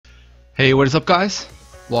Hey, what is up guys?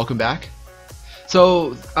 Welcome back.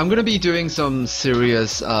 So I'm going to be doing some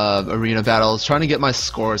serious arena battles, trying to get my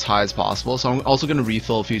score as high as possible, so I'm also going to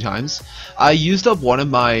refill a few times. I used up one of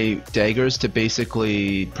my daggers to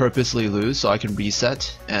basically purposely lose so I can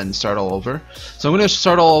reset and start all over. So I'm going to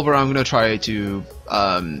start all over. I'm going to try to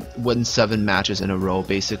win 7 matches in a row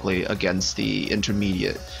basically against the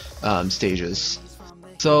intermediate stages.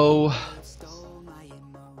 So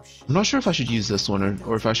I'm not sure if I should use this one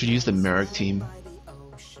or if I should use the Merrick team.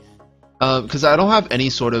 Because I don't have any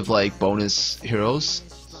sort of like bonus heroes,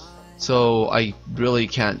 so I really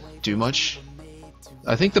can't do much.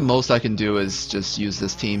 I think the most I can do is just use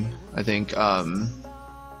this team. I think I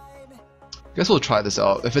guess we'll try this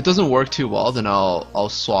out. If it doesn't work too well, then I'll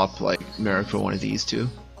swap like Merrick for one of these two.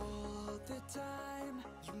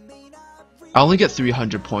 I only get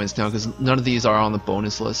 300 points now because none of these are on the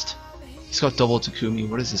bonus list. He's got double Takumi.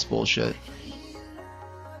 What is this bullshit?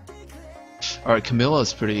 Alright, Camilla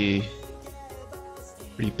is pretty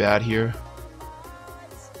bad here.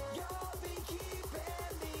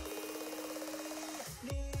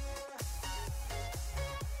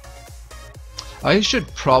 I should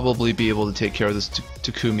probably be able to take care of this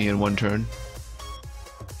Takumi in one turn.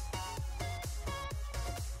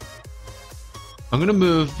 I'm gonna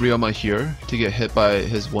move Ryoma here to get hit by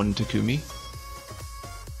his one Takumi.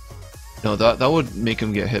 No, that would make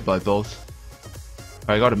him get hit by both.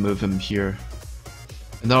 I gotta move him here.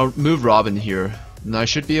 And then I'll move Robin here. And I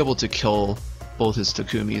should be able to kill both his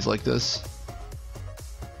Takumis like this.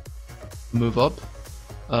 Move up.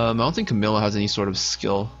 I don't think Camilla has any sort of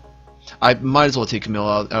skill. I might as well take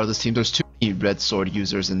Camilla out of this team. There's too many red sword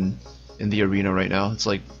users in the arena right now. It's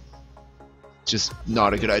like just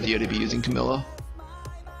not a good idea to be using Camilla.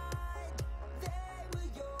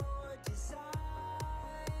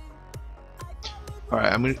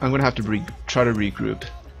 Alright, I'm gonna have to try to regroup.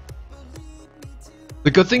 The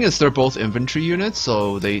good thing is they're both infantry units,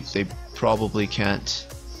 so they probably can't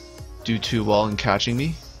do too well in catching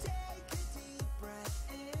me.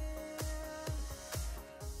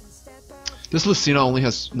 This Lucina only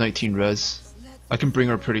has 19 res. I can bring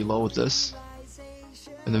her pretty low with this,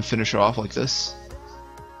 and then finish her off like this.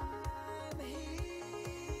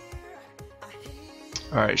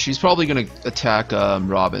 Alright, she's probably gonna attack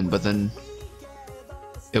Robin, but then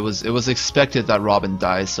it was expected that Robin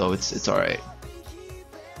dies, so it's alright.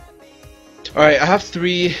 Alright, I had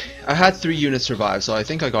 3 units survive, so I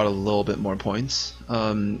think I got a little bit more points.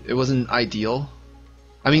 It wasn't ideal.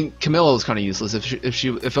 I mean, Camilla was kind of useless.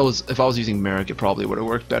 If I was using Merrick, it probably would have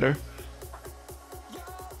worked better.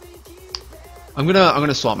 I'm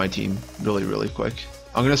gonna swap my team really quick.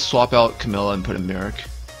 I'm gonna swap out Camilla and put in Merrick.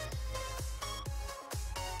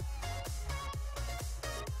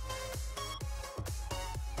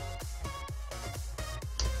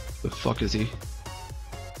 The fuck is he?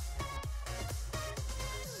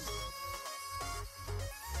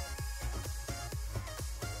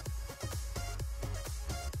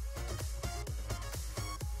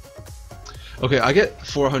 Okay, I get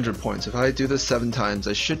 400 points. If I do this 7 times,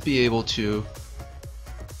 I should be able to...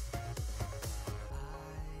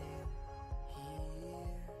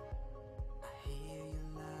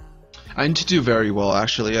 I need to do very well,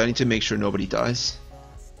 actually. I need to make sure nobody dies.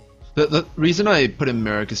 The reason I put in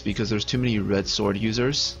Merrick is because there's too many red sword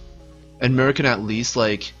users. And Merrick can at least,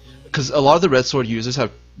 like... Because a lot of the red sword users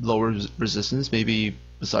have lower resistance, maybe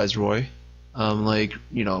besides Roy. Like,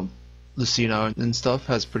 you know... Lucina and stuff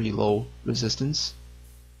has pretty low resistance.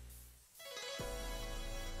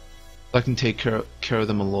 I can take care of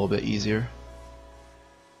them a little bit easier.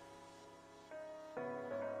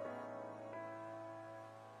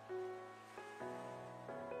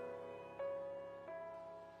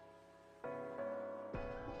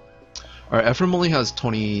 Alright, Ephraim only has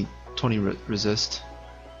 20 resist.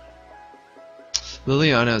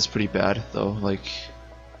 Liliana is pretty bad though, like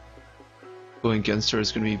going against her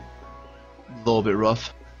is gonna be a little bit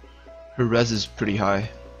rough. Her res is pretty high.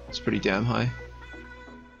 It's pretty damn high.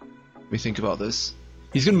 Let me think about this.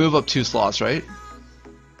 He's gonna move up 2 slots, right?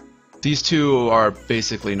 These two are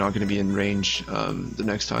basically not gonna be in range the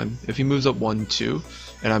next time. If he moves up 1, 2,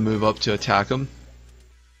 and I move up to attack him,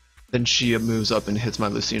 then she moves up and hits my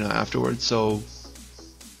Lucina afterwards, so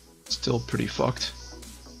still pretty fucked.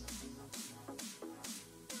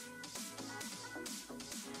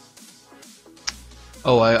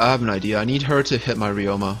 Oh, I have an idea. I need her to hit my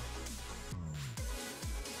Ryoma.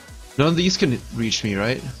 None of these can reach me,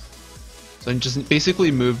 right? So I just basically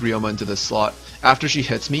move Ryoma into this slot. After she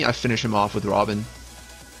hits me, I finish him off with Robin.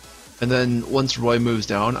 And then once Roy moves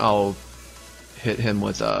down, I'll hit him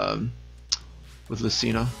with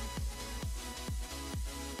Lucina.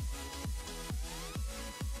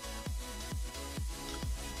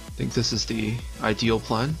 think this is the ideal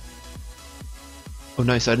plan. Oh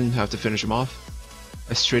nice, I didn't have to finish him off.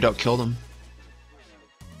 I straight out killed him.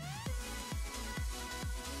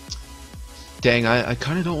 Dang, I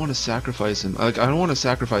kind of don't want to sacrifice him. Like, I don't want to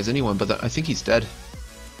sacrifice anyone, but I think he's dead.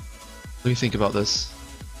 Let me think about this.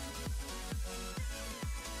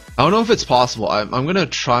 I don't know if it's possible. I'm gonna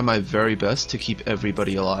try my very best to keep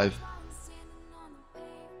everybody alive.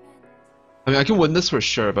 I mean, I can win this for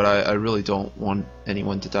sure, but I really don't want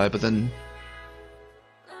anyone to die, but then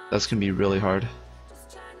that's gonna be really hard.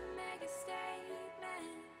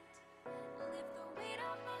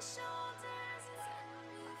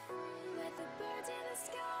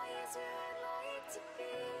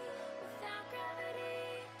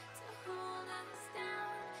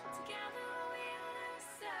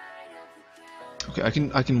 Okay,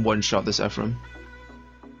 I can one-shot this Ephraim.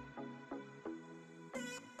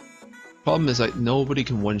 Problem is, like, nobody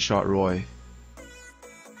can one-shot Roy.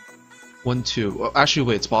 1-2. Well, actually,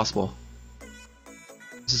 wait, it's possible.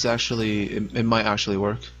 This is actually, it might actually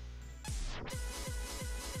work.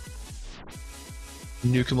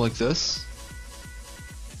 Nuke him like this.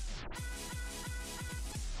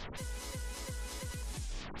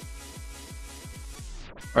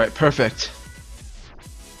 Alright, perfect.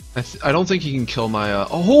 I don't think he can kill my, oh,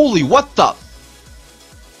 holy, what the?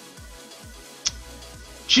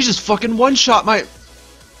 She just fucking one-shot my...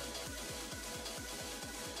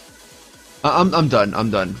 I'm done, I'm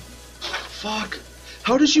done. Fuck.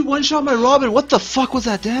 How did you one-shot my Robin? What the fuck was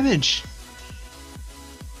that damage?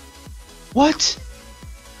 What?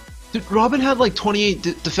 Dude, Robin had like 28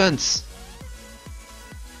 defense.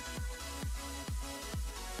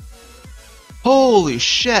 Holy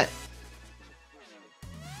shit.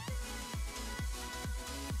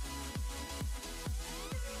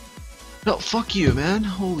 No, fuck you, man.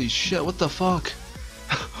 Holy shit, what the fuck?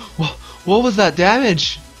 What was that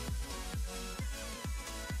damage?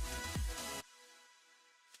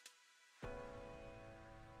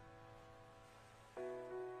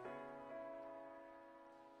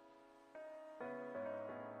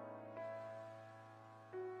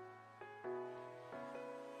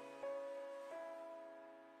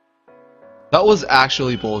 That was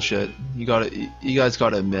actually bullshit. You guys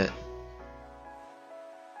gotta admit.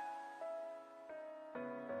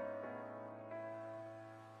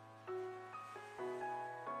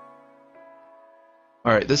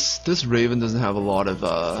 Alright, this Raven doesn't have a lot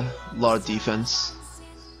of defense.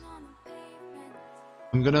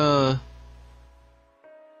 I'm gonna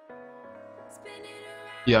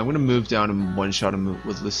move down and one-shot him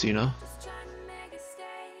with Lucina.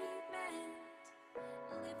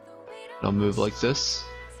 I'll move like this.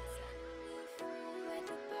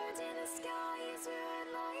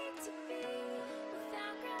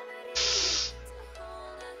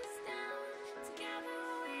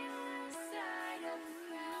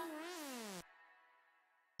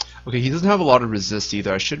 Okay, he doesn't have a lot of resist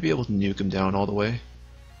either. I should be able to nuke him down all the way.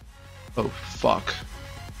 Oh, fuck.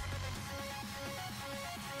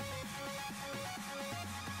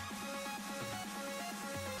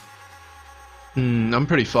 I'm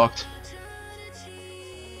pretty fucked.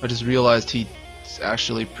 I just realized he's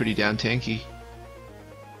actually pretty damn tanky.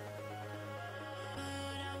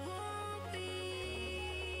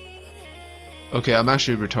 Okay, I'm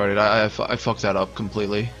actually retarded. I fucked that up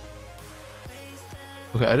completely.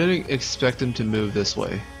 Okay, I didn't expect him to move this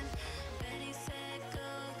way.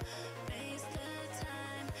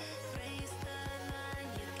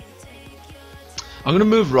 I'm gonna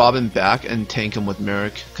move Robin back and tank him with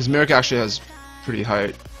Merrick, because Merrick actually has pretty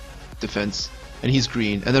high defense, and he's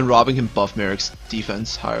green, and then Robin can buff Merrick's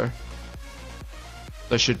defense higher.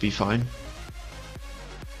 That should be fine.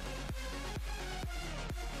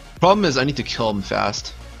 Problem is, I need to kill him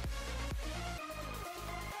fast.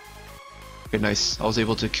 Okay, nice. I was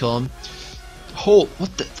able to kill him. Oh,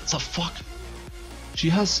 what the fuck? She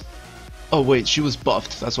has... Oh wait, she was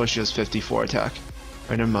buffed. That's why she has 54 attack.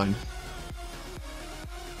 Alright, never mind.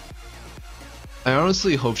 I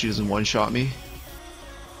honestly hope she doesn't one-shot me.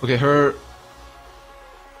 Okay, her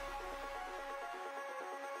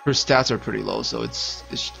stats are pretty low, so it's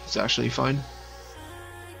actually fine.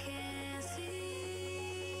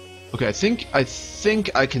 Okay, I think I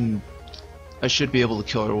should be able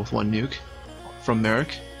to kill her with one nuke from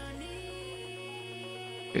Merrick.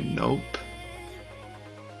 Okay, nope.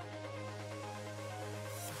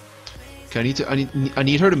 Okay, I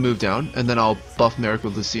need her to move down, and then I'll buff Merrick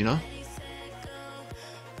with Lucina.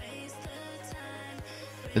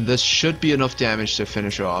 And this should be enough damage to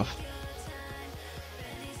finish her off.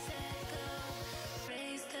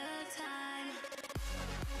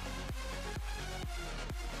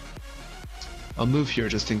 I'll move here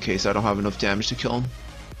just in case I don't have enough damage to kill him.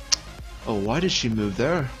 Oh, why did she move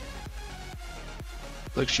there?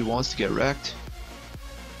 Like she wants to get wrecked.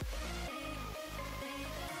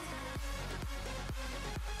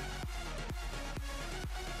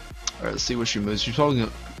 Alright, let's see where she moves. She's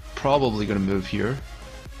probably gonna move here.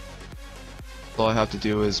 All I have to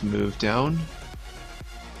do is move down.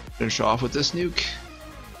 Finish off with this nuke.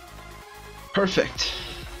 Perfect.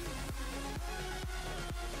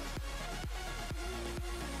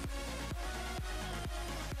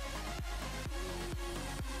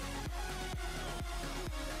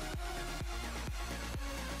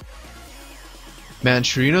 Man,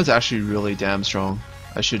 Sharina's actually really damn strong.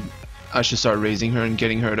 I should start raising her and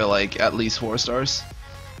getting her to like at least 4 stars.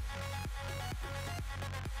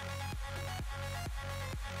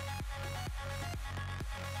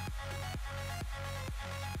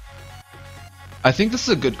 I think this is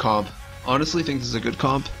a good comp. Honestly think this is a good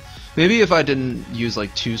comp. Maybe if I didn't use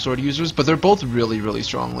like 2 sword users, but they're both really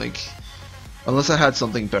strong, like unless I had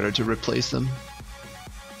something better to replace them.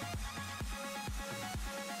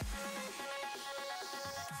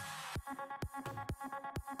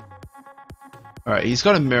 Alright, he's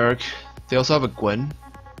got a Merrick. They also have a Gwen.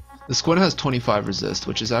 This Gwen has 25 resist,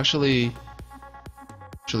 which is actually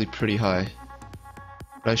pretty high.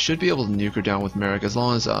 But I should be able to nuke her down with Merrick as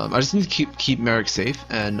long as I just need to keep Merrick safe,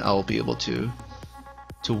 and I'll be able to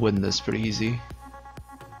win this pretty easy.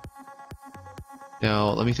 Now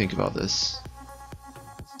let me think about this.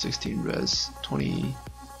 16 res, 20,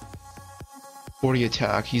 40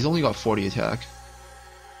 attack. He's only got 40 attack.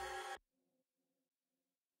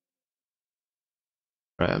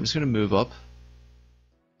 Alright, I'm just gonna move up.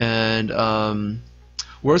 And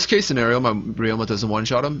worst case scenario, my Ryoma doesn't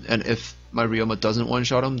one-shot him, and if my Ryoma doesn't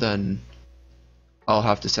one-shot him, then I'll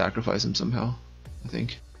have to sacrifice him somehow, I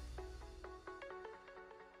think.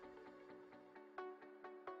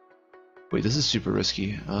 Wait, this is super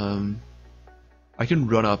risky. I can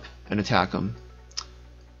run up and attack him.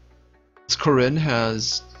 This Corinne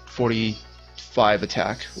has 45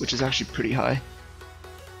 attack, which is actually pretty high.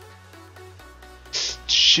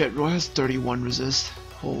 Shit, Roy has 31 resist.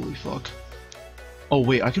 Holy fuck. Oh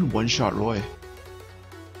wait, I can one-shot Roy.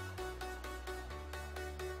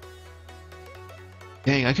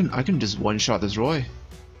 Dang, I can just one-shot this Roy.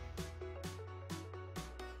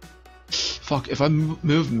 Fuck, if I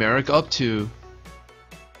move Merrick up to...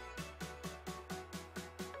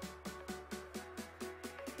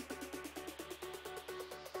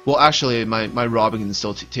 Well, actually, my Robin can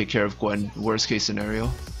still take care of Gwen, worst case scenario.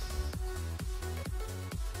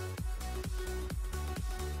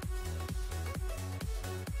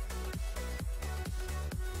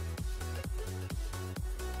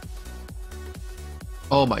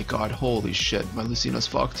 Oh my god, holy shit, my Lucina's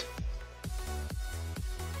fucked.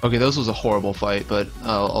 Okay, this was a horrible fight, but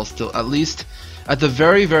I'll still, at least, at the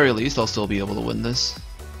very least, I'll still be able to win this.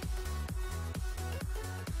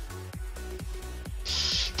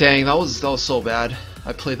 Dang, that was so bad.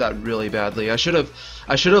 I played that really badly. I should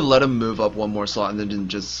have let him move up one more slot and then didn't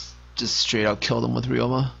just straight out kill him with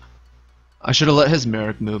Ryoma. I should have let his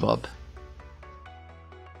Merrick move up.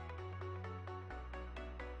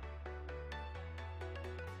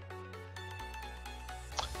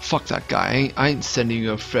 Fuck that guy. I ain't sending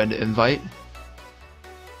you a friend invite.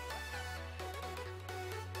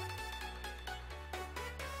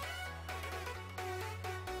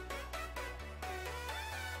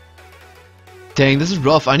 Dang, this is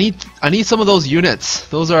rough. I need some of those units.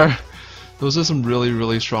 Those are some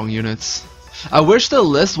really strong units. I wish the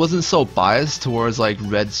list wasn't so biased towards like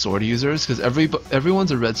red sword users, because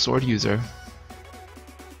everyone's a red sword user.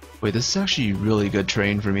 Wait, this is actually really good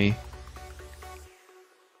terrain for me.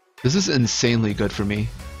 This is insanely good for me.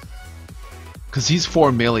 Because he's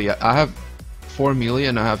 4 melee. I have 4 melee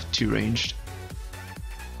and I have 2 ranged.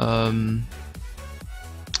 And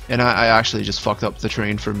I actually just fucked up the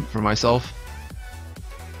terrain for myself.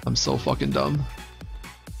 I'm so fucking dumb.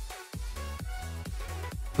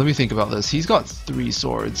 Let me think about this. He's got 3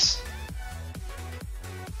 swords.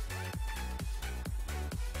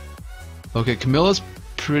 Okay, Camilla's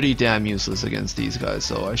pretty damn useless against these guys,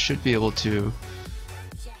 so I should be able to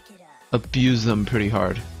abuse them pretty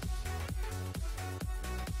hard.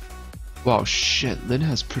 Wow, shit, Lyn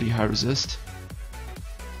has pretty high resist.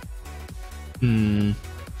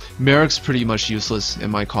 Merrick's pretty much useless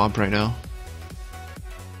in my comp right now.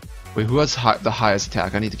 Wait, who has the highest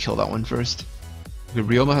attack? I need to kill that one first. Okay,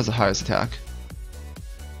 Ryoma has the highest attack.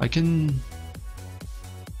 I can...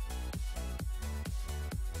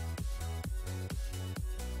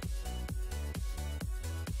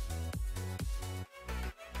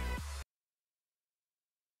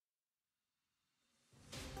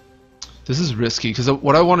 This is risky because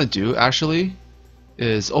what I want to do actually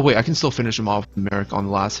is, oh wait, I can still finish him off with Merrick on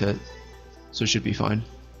the last hit, so it should be fine.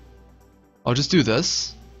 I'll just do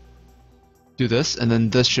this, and then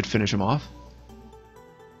this should finish him off.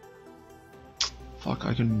 Fuck,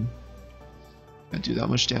 I can't do that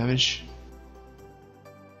much damage.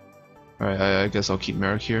 Alright, I guess I'll keep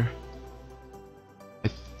Merrick here. I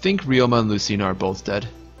think Ryoma and Lucina are both dead.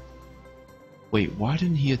 Wait, why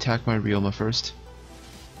didn't he attack my Ryoma first?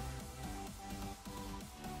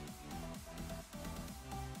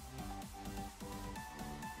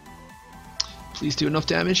 Please do enough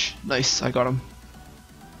damage. Nice, I got him.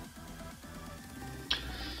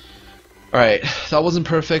 Alright, that wasn't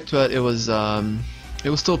perfect, but it was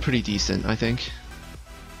still pretty decent, I think.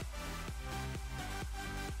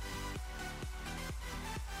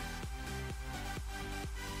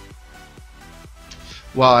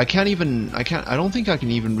 Wow, I don't think I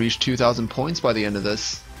can even reach 2,000 points by the end of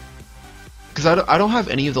this. Because I don't have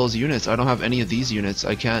any of those units. I don't have any of these units.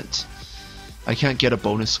 I can't get a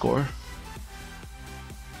bonus score.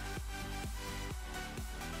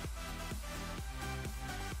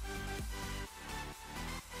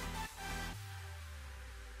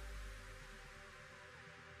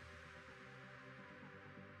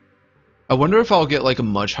 I wonder if I'll get like a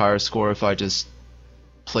much higher score if I just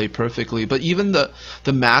play perfectly. But even the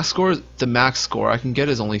max score I can get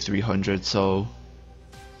is only 300, so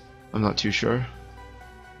I'm not too sure.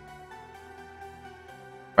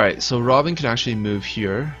 Alright, so Robin can actually move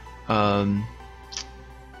here. I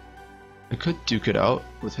could duke it out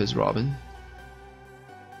with his Robin.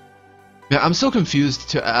 Yeah, I'm still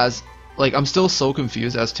confused I'm still so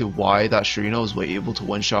confused as to why that Shirino was able to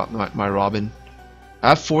one-shot my Robin. I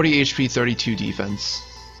have 40 HP, 32 defense.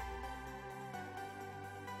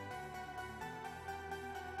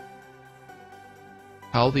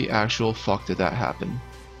 How the actual fuck did that happen?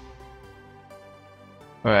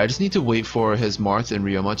 Alright, I just need to wait for his Marth and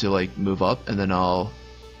Ryoma to like move up, and then I'll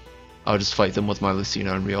just fight them with my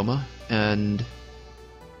Lucina and Ryoma. And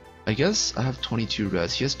I guess I have 22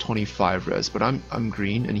 res. He has 25 res, but I'm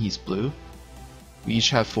green and he's blue. We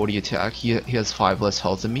each have 40 attack. He has 5 less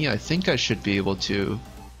health than me. I think I should be able to.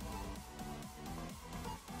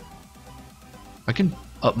 I can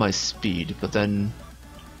up my speed, but then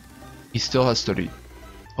he still has 30.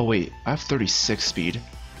 Oh wait, I have 36 speed.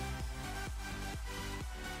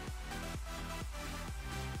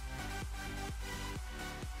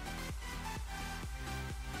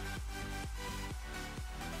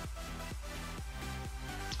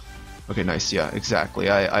 Okay, nice. Yeah,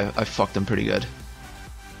 exactly. I fucked him pretty good.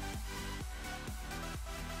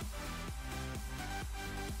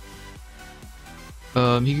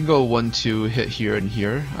 He can go 1-2 hit here and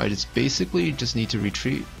here. I basically just need to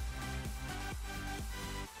retreat.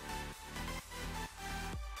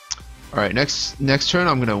 Alright, next turn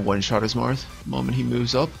I'm gonna one-shot his Marth the moment he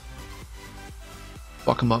moves up.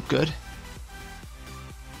 Fuck him up good.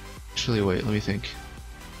 Actually, wait, let me think.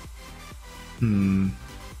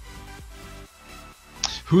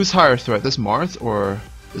 Who's higher threat, this Marth or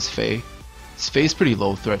this Faye? This Faye's pretty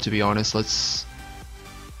low threat, to be honest. Let's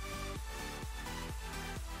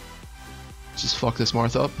just fuck this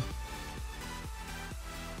Marth up.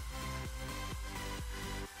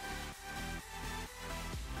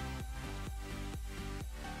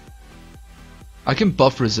 I can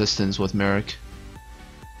buff resistance with Merrick,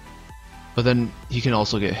 but then he can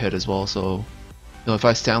also get hit as well, so if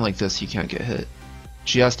I stand like this he can't get hit.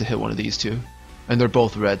 She has to hit one of these two, and they're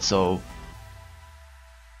both red, so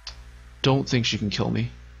don't think she can kill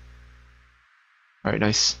me. Alright,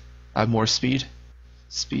 nice. I have more speed.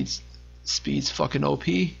 Speed's fucking OP.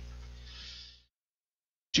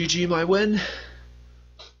 GG, my win.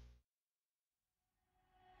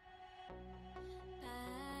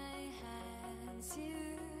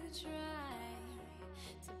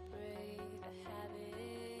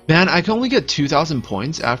 Man, I can only get 2,000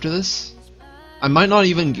 points after this. I might not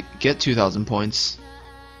even get 2,000 points.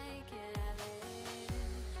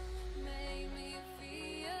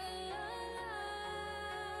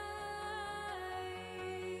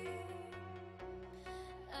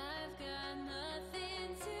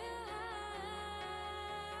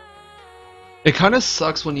 It kind of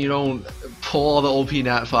sucks when you don't pull all the OP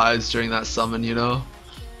Nat 5s during that summon, you know?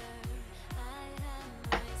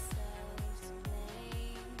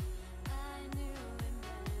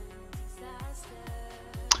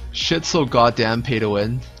 Shit's so goddamn pay to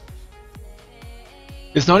win.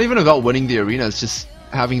 It's not even about winning the arena, it's just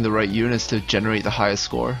having the right units to generate the highest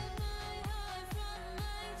score.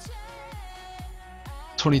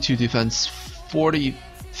 22 defense,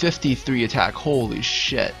 53 attack, holy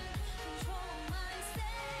shit.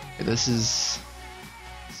 This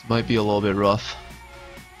might be a little bit rough.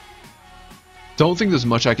 Don't think there's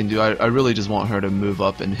much I can do. I really just want her to move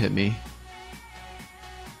up and hit me.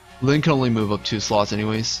 Lin can only move up 2 slots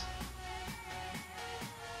anyways.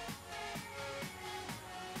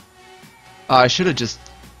 I should have just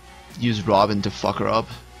used Robin to fuck her up.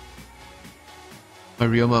 My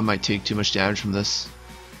Ryoma might take too much damage from this.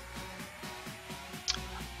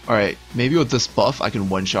 Alright, maybe with this buff I can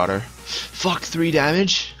one-shot her. Fuck, 3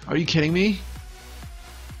 damage? Are you kidding me?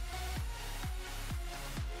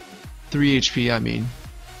 3 HP, I mean.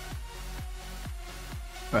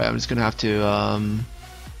 Alright, I'm just gonna have to,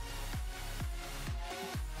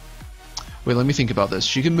 wait, let me think about this.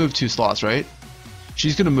 She can move 2 slots, right?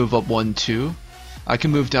 She's gonna move up 1, 2. I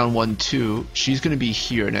can move down 1, 2. She's gonna be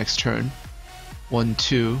here next turn. 1,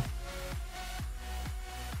 2.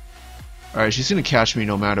 Alright, she's gonna catch me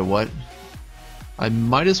no matter what. I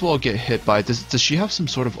might as well get hit by... Does she have some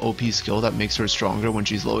sort of OP skill that makes her stronger when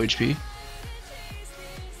she's low HP?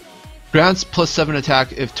 Grants +7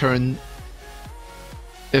 attack if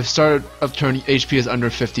start of turn HP is under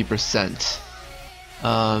 50%.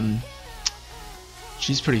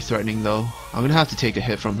 She's pretty threatening though. I'm gonna have to take a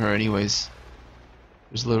hit from her anyways.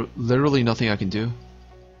 There's literally nothing I can do.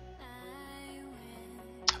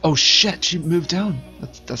 Oh shit, she moved down.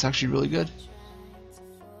 That's actually really good.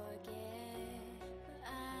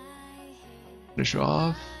 Finish her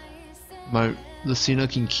off. My Lucina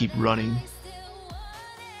can keep running.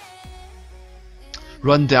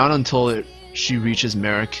 Run down until she reaches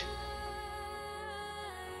Merrick.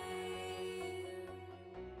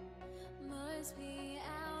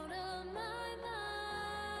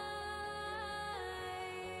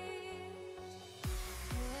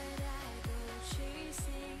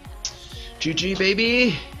 GG,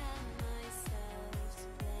 baby!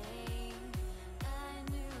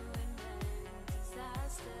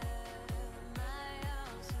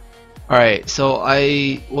 Alright, so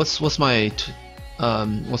what's my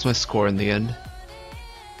score in the end?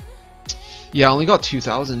 Yeah, I only got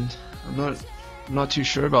 2,000. I'm not too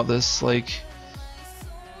sure about this. Like,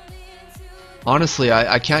 honestly,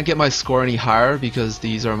 I can't get my score any higher because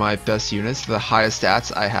these are my best units, the highest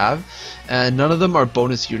stats I have, and none of them are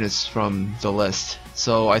bonus units from the list.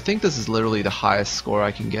 So I think this is literally the highest score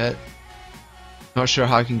I can get. Not sure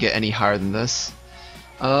how I can get any higher than this.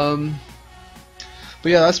 But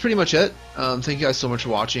yeah, that's pretty much it. Thank you guys so much for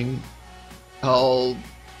watching. If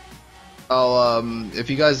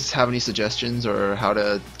you guys have any suggestions or how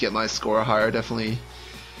to get my score higher, definitely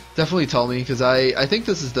tell me, because I think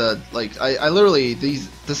this is the, like, I literally,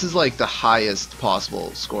 this is like the highest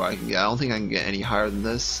possible score I can get. I don't think I can get any higher than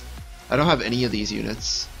this. I don't have any of these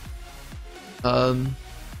units. So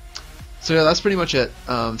yeah, that's pretty much it.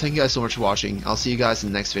 Thank you guys so much for watching. I'll see you guys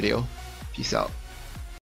in the next video. Peace out.